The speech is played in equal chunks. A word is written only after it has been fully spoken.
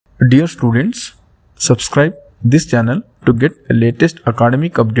Dear students, subscribe this channel to get latest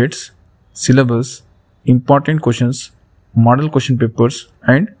academic updates, syllabus, important questions, model question papers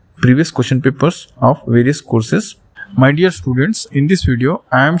and previous question papers of various courses. My dear students, in this video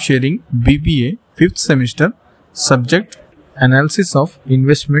I am sharing BBA 5th semester subject analysis of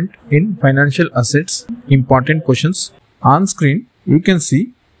investment in financial assets important questions. On screen you can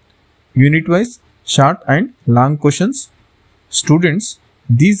see unit wise short and long questions. Students,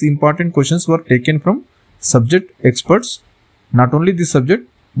 these important questions were taken from subject experts. Not only this subject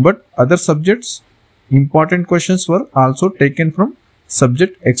but other subjects important questions were also taken from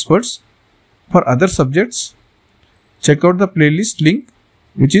subject experts. For other subjects, check out the playlist link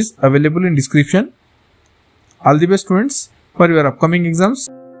which is available in description. All the best students for your upcoming exams.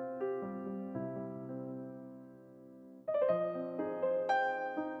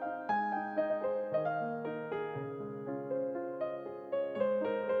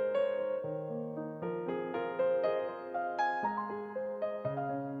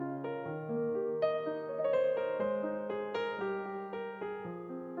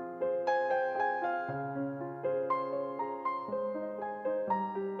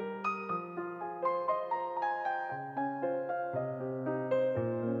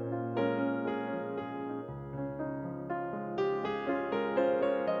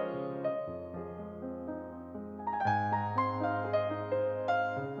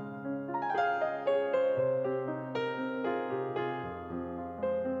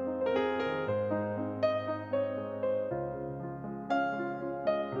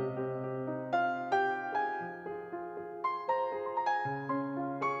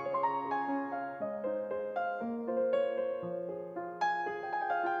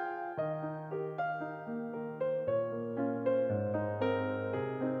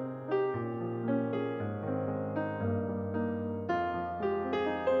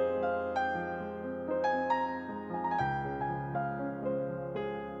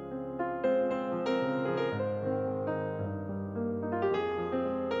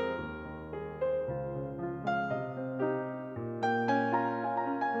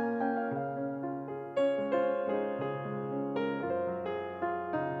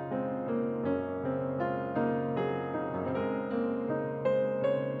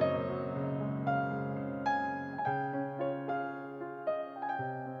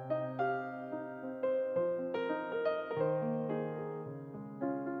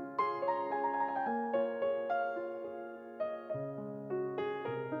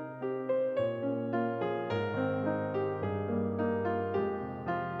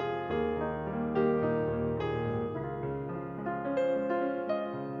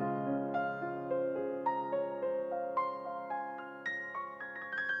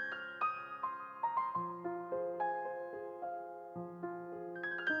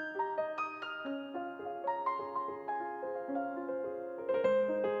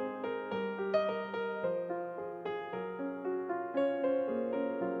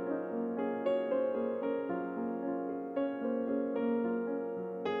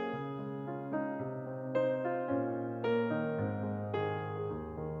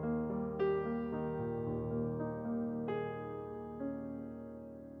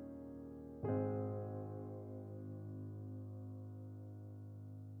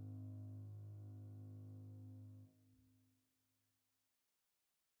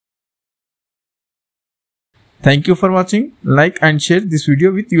 Thank you for watching. Like and share this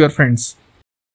video with your friends.